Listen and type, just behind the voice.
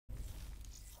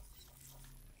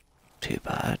too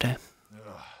bad, eh?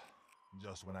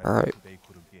 Just when I Alright, thought today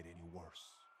couldn't get any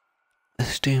worse.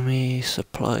 let's do me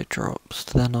supply drops,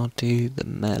 then I'll do the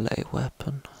melee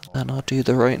weapon, then I'll Alright, do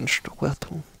the ranged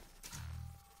weapon.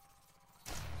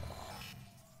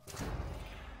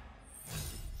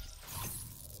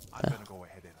 I'm gonna go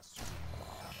ahead and assume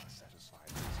that I'm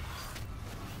satisfied.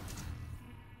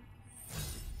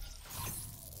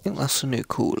 I think that's a new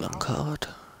cooling card.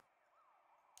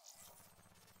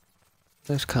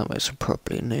 Those camos are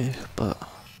probably new, but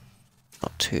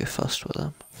not too fussed with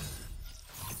them.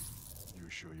 You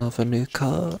sure you Another new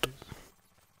card.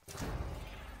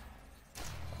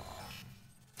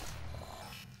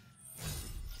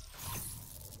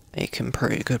 Making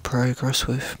pretty good progress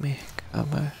with me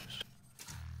camos.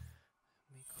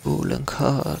 Cooling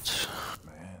cards.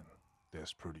 Man,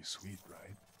 that's pretty sweet,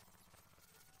 right?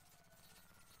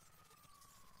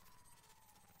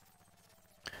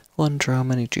 Wonder how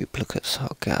many duplicates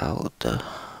I'll get out of the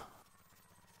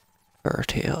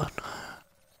 30 on.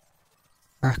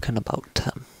 I reckon about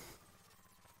 10.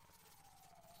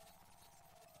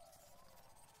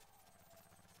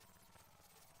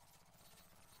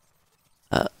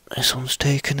 This one's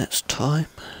taking its time.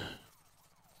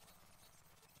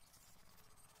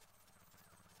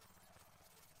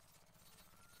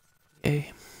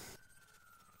 Yay.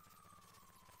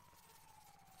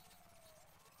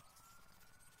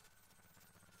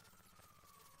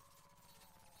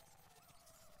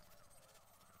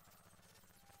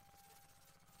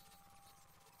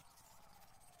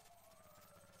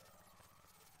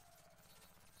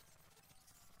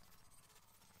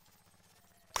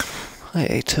 I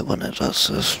hate it when it does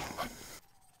this.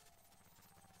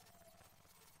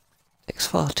 Takes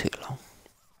far too long.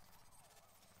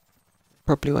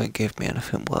 Probably won't give me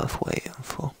anything worth waiting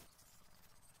for.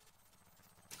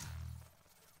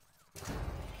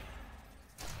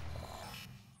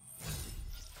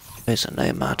 There's a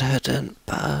nomad head in,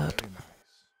 bad. Very nice.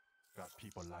 Got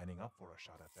people lining up for a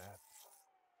shot at that.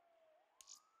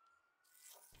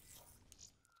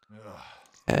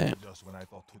 Okay. Just when I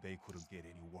thought today couldn't get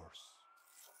any worse.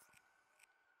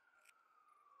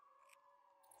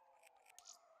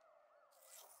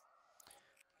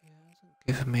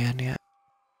 Giving me any.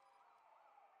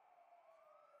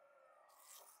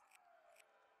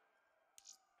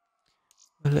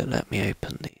 Will it let me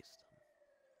open these?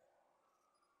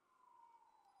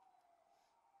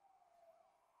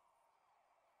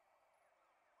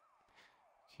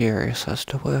 Curious as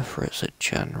to whether it's a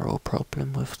general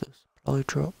problem with the supply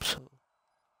drops or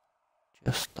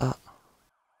just that.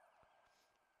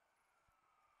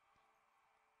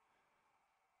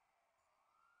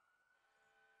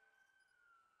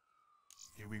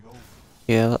 Here we go.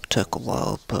 Yeah, that took a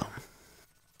while, but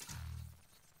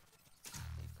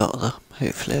got there.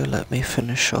 Hopefully it'll let me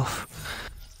finish off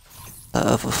that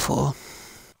other 4.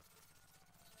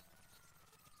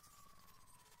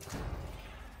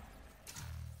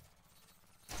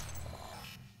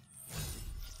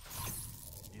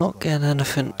 Not getting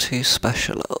anything too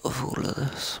special out of all of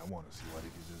this. I want to see what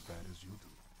it is as bad as you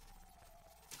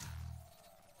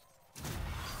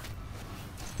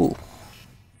do. Ooh.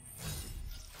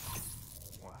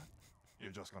 What?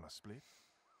 You're just gonna split?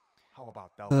 How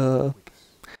about that?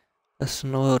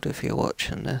 Listen, Lord, if you're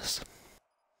watching this.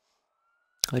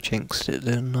 I jinxed it,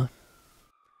 didn't I?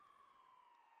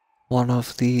 One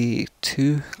of the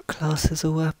 2 classes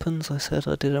of weapons I said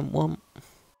I didn't want.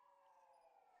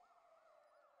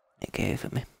 It gave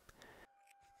it me.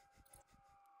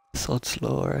 Sod's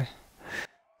law, eh?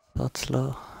 Sod's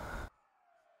law.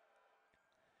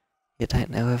 You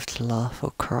don't know whether to laugh or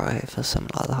cry for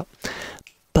something like that.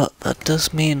 But that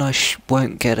does mean I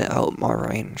won't get it out of my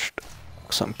range.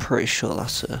 Because I'm pretty sure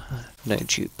that's a no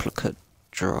duplicate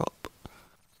drop.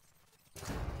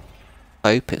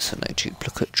 I hope it's a no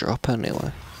duplicate drop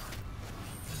anyway.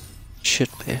 Should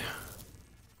be.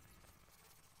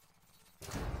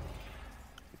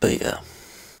 But yeah.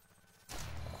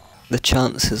 The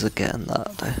chances of getting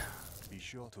that though. Be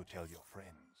sure to tell your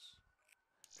friends.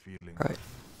 Feeling Right.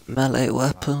 Melee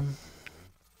weapon.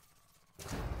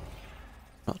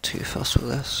 Not too fussed with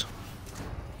this.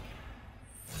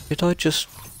 Did I just...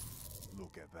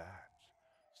 Look at that.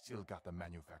 Still got the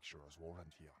manufacturer's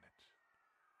warranty on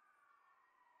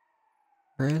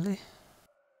it. Really?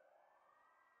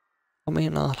 I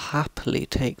mean, I'll happily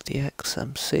take the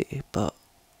XMC, but...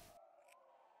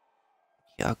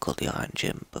 Yeah, I got the Iron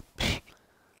Gym, but...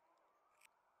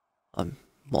 I'm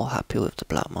more happy with the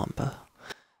Black Mamba.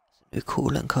 It's a new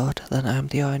cooling card than I am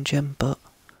the Iron Gym, but...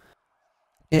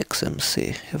 The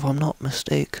XMC, if I'm not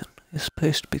mistaken, is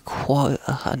supposed to be quite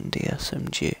a handy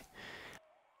SMG.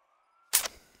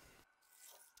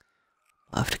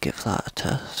 have to give that a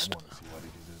test. Want to see what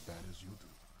it is as bad as you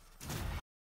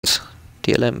do.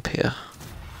 The Olympia.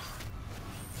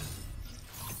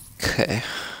 Okay.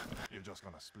 You're just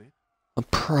gonna split? I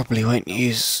probably won't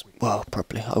use, well,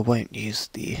 probably I won't use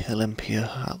the Olympia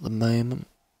at the moment.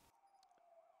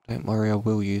 Don't worry, I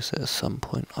will use it at some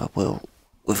point. I will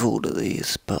with all of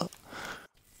these, but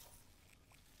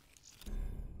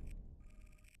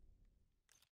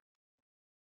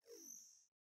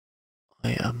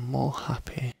I am more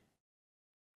happy.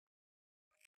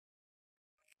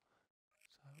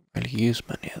 I don't really use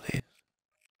many of these.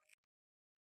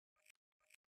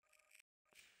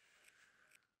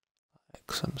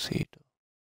 XMC.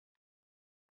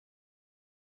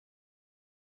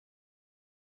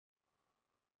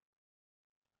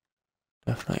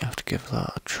 Definitely have to give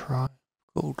that a try.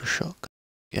 Gold shock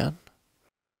again.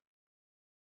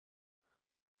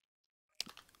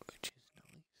 Which is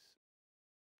nice.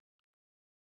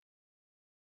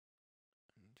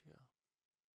 And yeah.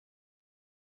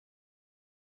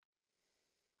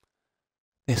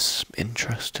 This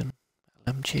interesting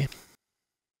LMG.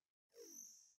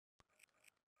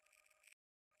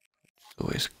 It's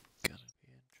always gonna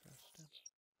be interesting.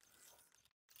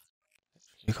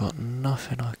 You got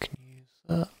nothing I can use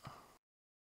that. And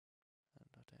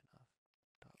I don't have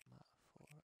dark matter for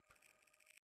it.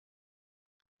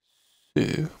 So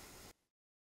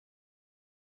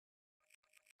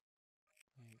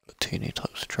you've got two new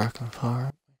types of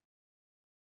Dragonfire.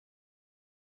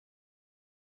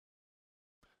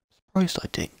 Surprised I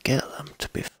didn't get them, to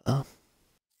be fair.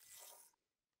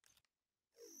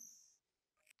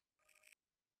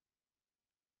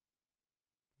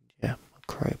 Yeah, a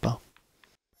crowbar.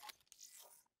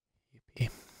 Yippee.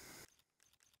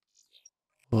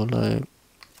 Although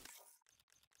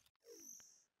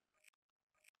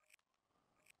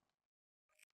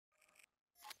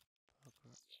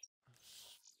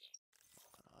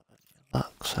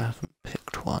that, 'cause I haven't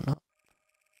picked one up.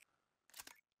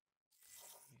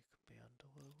 You can be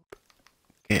underworld.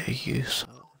 Get a use out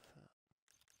of it.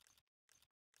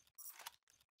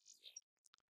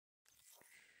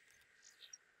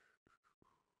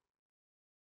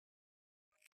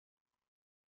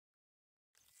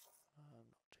 I'm not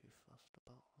too fussed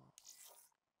about that.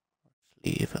 Let's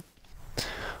leave it.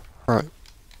 Right.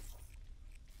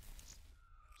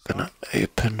 Gonna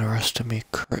open the rest of me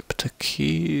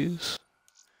cryptokeys.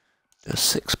 There's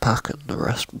 6-pack and the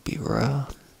rest will be rare.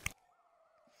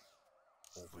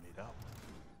 Open it up.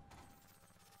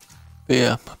 But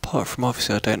yeah, apart from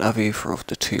obviously I don't have either of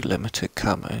the two limited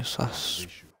camos, that's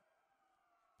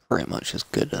pretty much as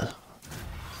good a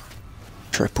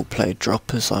triple play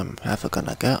drop as I'm ever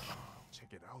gonna get.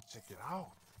 Check it out, check it out.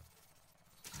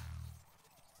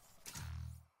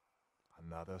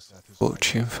 Another satisfying.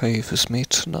 Fortune favours me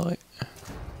tonight.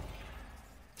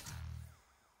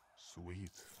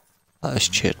 Sweet. That has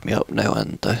cheered me up no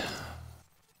end though.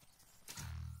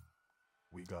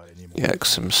 We got any more? The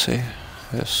XMC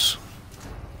is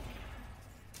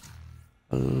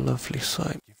a lovely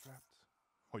sight. Gift wrapped?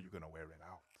 Or you gonna wear it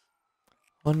out?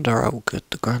 Wonder how good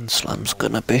the Grand Slam's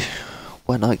gonna be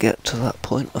when I get to that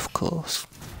point, of course.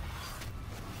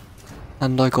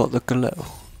 And I got the glow.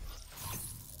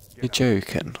 You're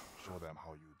joking. Show them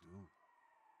how you do.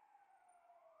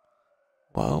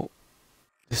 Well,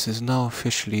 this is now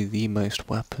officially the most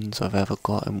weapons I've ever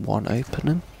got in one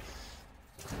opening.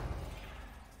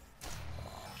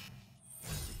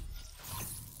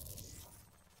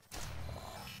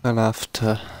 I'll have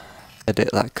to edit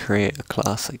that creator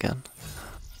class again.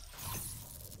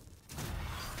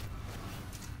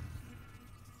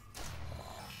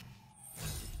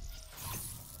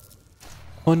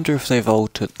 Wonder if they've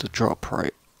altered the drop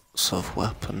rates of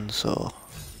weapons or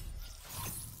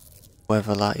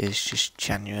whether that is just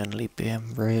genuinely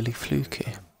being really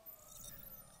fluky.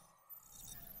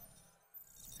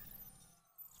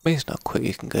 It's amazing how quick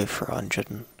you can go for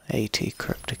 180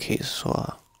 cryptokeys as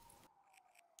well.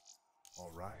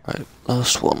 Right,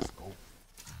 last one.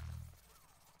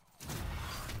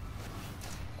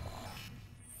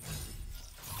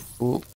 Ooh,